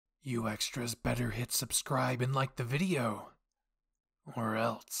You extras better hit subscribe and like the video. Or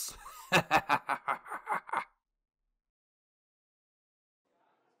else.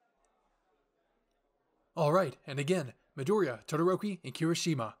 Alright, and again, Midoriya, Todoroki, and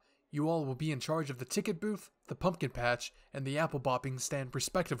Kirishima, you all will be in charge of the ticket booth, the pumpkin patch, and the apple bopping stand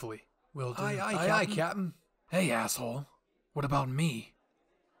respectively. Will do. Aye, Captain. Hey, asshole. What about me?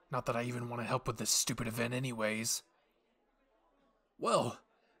 Not that I even want to help with this stupid event anyways. Well,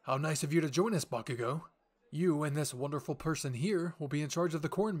 how nice of you to join us, Bakugo. You and this wonderful person here will be in charge of the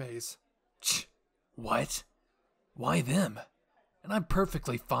corn maze. What? Why them? And I'm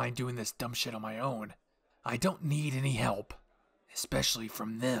perfectly fine doing this dumb shit on my own. I don't need any help. Especially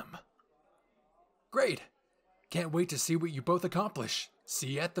from them. Great! Can't wait to see what you both accomplish.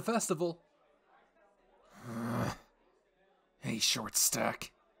 See you at the festival. Hey, short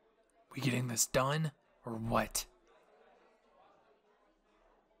stack. We getting this done, or what?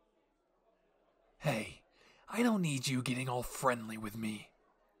 Hey, I don't need you getting all friendly with me.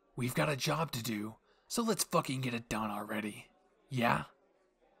 We've got a job to do, so let's fucking get it done already. Yeah?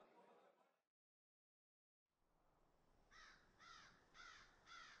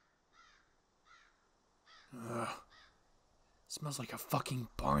 Ugh. Smells like a fucking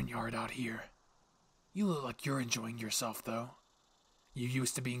barnyard out here. You look like you're enjoying yourself, though. You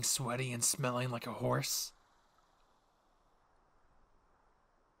used to being sweaty and smelling like a horse?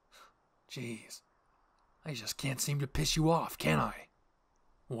 Jeez. I just can't seem to piss you off, can I?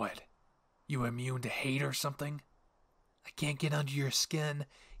 What? You immune to hate or something? I can't get under your skin,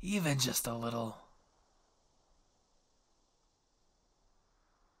 even just a little.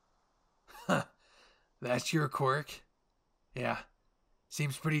 Huh. That's your quirk? Yeah.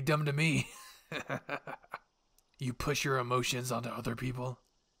 Seems pretty dumb to me. You push your emotions onto other people?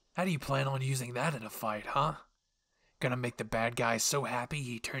 How do you plan on using that in a fight, huh? Gonna make the bad guy so happy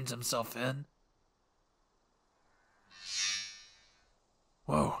he turns himself in?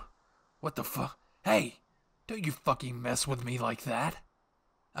 Whoa. What the fuck? Hey! Don't you fucking mess with me like that.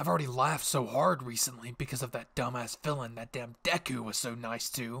 I've already laughed so hard recently because of that dumbass villain that damn Deku was so nice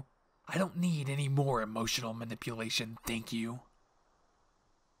to. I don't need any more emotional manipulation, thank you.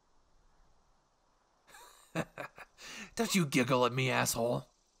 Don't you giggle at me, asshole.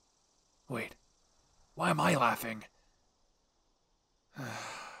 Wait, why am I laughing?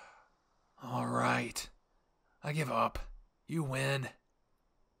 Alright, I give up. You win.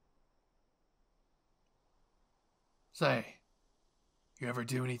 Say, you ever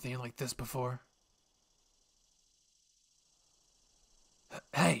do anything like this before?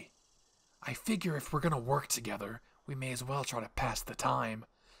 Hey, I figure if we're gonna work together, we may as well try to pass the time.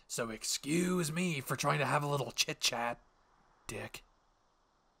 So excuse me for trying to have a little chit-chat, dick.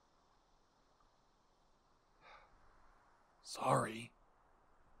 Sorry.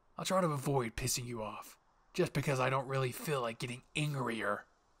 I'll try to avoid pissing you off, just because I don't really feel like getting angrier.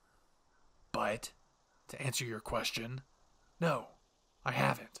 But, to answer your question, no, I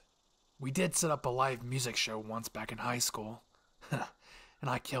haven't. We did set up a live music show once back in high school, and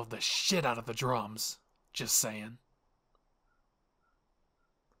I killed the shit out of the drums, just saying.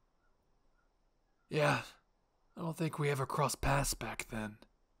 Yeah, I don't think we ever crossed paths back then.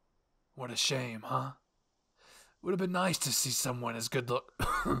 What a shame, huh? Would have been nice to see someone as good look.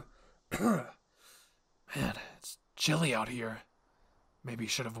 Man, it's chilly out here. Maybe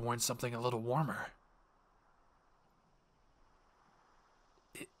should have worn something a little warmer.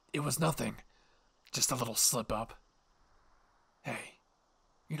 It was nothing. Just a little slip up. Hey,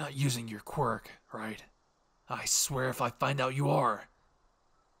 you're not using your quirk, right? I swear if I find out you are.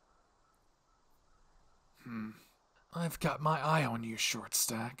 I've got my eye on you, short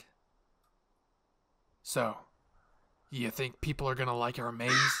stack. So, you think people are gonna like our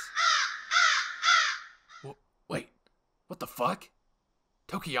maze? Wait, what the fuck?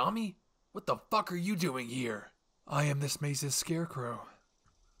 Tokyoami? What the fuck are you doing here? I am this maze's scarecrow.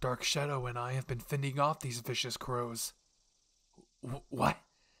 Dark Shadow and I have been fending off these vicious crows. What?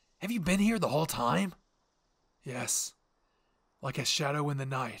 Have you been here the whole time? Yes. Like a shadow in the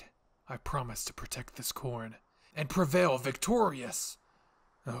night, I promise to protect this corn and prevail victorious.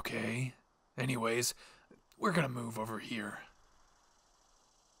 Okay. Anyways, we're gonna move over here.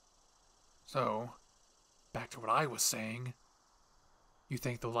 So, back to what I was saying. You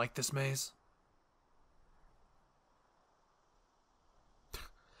think they'll like this maze?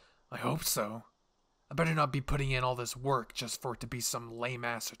 I hope so. I better not be putting in all this work just for it to be some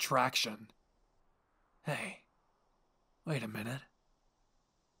lame-ass attraction. Hey, wait a minute.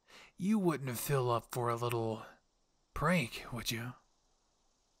 You wouldn't fill up for a little prank, would you?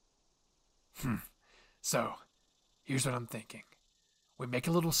 So, here's what I'm thinking. We make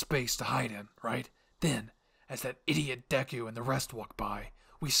a little space to hide in, right? Then, as that idiot Deku and the rest walk by,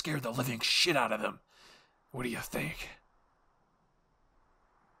 we scare the living shit out of them. What do you think?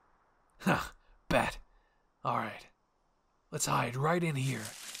 Huh, bet. Alright. Let's hide right in here,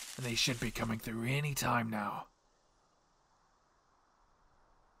 and they should be coming through any time now.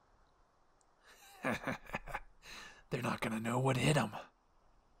 They're not gonna know what hit them.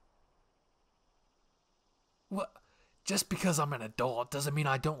 What? Just because I'm an adult doesn't mean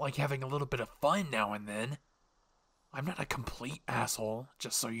I don't like having a little bit of fun now and then. I'm not a complete asshole,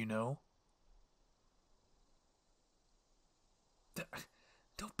 just so you know.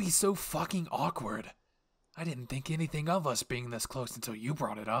 Don't be so fucking awkward. I didn't think anything of us being this close until you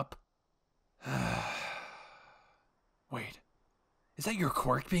brought it up. Wait, is that your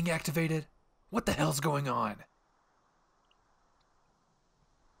quirk being activated? What the hell's going on?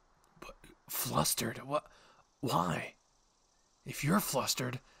 But flustered? What? Why? If you're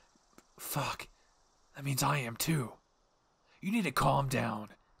flustered, fuck, that means I am too. You need to calm down.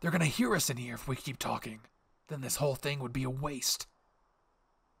 They're gonna hear us in here if we keep talking. Then this whole thing would be a waste.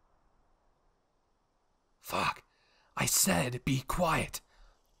 Fuck, I said be quiet.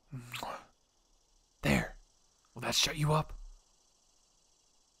 There. Will that shut you up?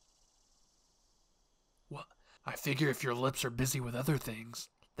 What? I figure if your lips are busy with other things,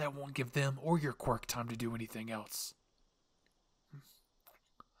 that won't give them or your quirk time to do anything else.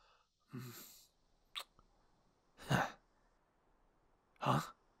 Huh?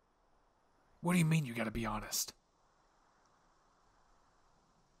 What do you mean you gotta be honest?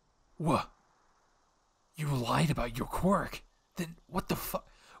 What? You lied about your quirk? Then what the fuck?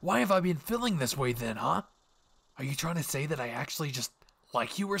 Why have I been feeling this way then, huh? Are you trying to say that I actually just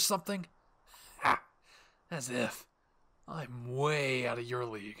like you or something? Ha! As if. I'm way out of your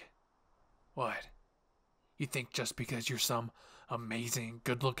league. What? You think just because you're some amazing,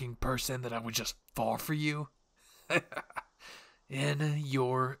 good-looking person that I would just fall for you? In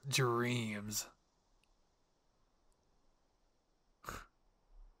your dreams.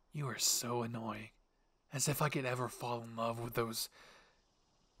 You are so annoying. As if I could ever fall in love with those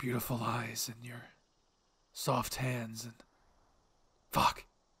beautiful eyes and your soft hands and... Fuck.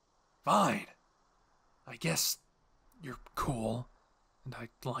 Fine. I guess you're cool and I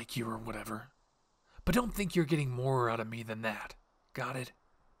like you or whatever. But don't think you're getting more out of me than that. Got it?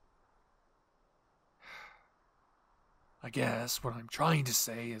 I guess what I'm trying to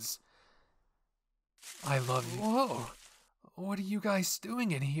say is... I love you. Whoa. What are you guys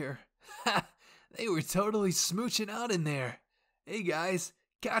doing in here? Ha! They were totally smooching out in there. Hey guys,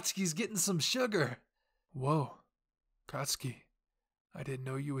 Katsuki's getting some sugar. Whoa, Katsuki, I didn't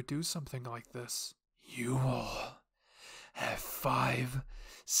know you would do something like this. You all have 5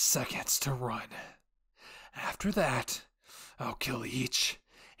 seconds to run. After that, I'll kill each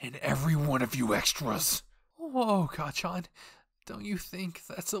and every one of you extras. Whoa, Kachan, don't you think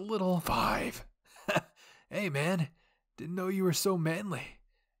that's a little... 5. Hey man, didn't know you were so manly.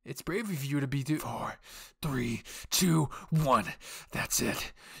 It's brave of you to be 4, 3, 2, 1. That's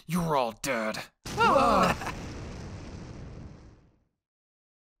it. You're all dead.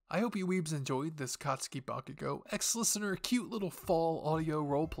 I hope you weebs enjoyed this Katsuki Bakugo ex-listener cute little fall audio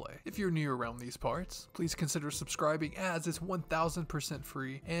roleplay. If you're new around these parts, please consider subscribing as it's 1000%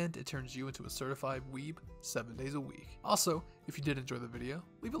 free and it turns you into a certified weeb 7 days a week. Also, if you did enjoy the video,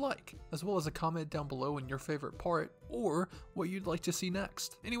 leave a like, as well as a comment down below in your favorite part or what you'd like to see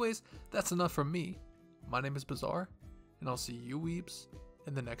next. Anyways, that's enough from me. My name is Bizarre, and I'll see you weebs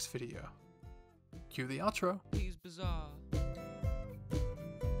in the next video. Cue the outro. He's bizarre.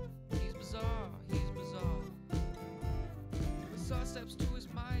 He's bizarre. Bizarre steps to his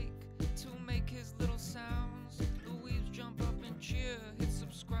mic to make his little sounds. The weebs jump up and cheer, hit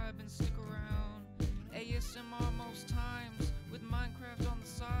subscribe and stick around. ASMR most times with Minecraft on the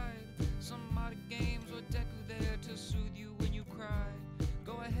side. Some modded games or Deku there to soothe you when you cry.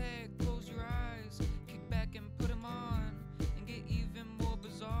 Go ahead, close your eyes, kick back and put him on, and get even more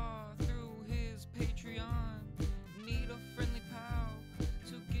bizarre through his Patreon. Need a friendly pal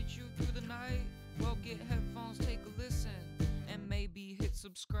to get you through the night? Well, get headphones, take a listen, and maybe hit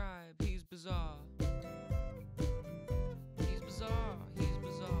subscribe. He's bizarre.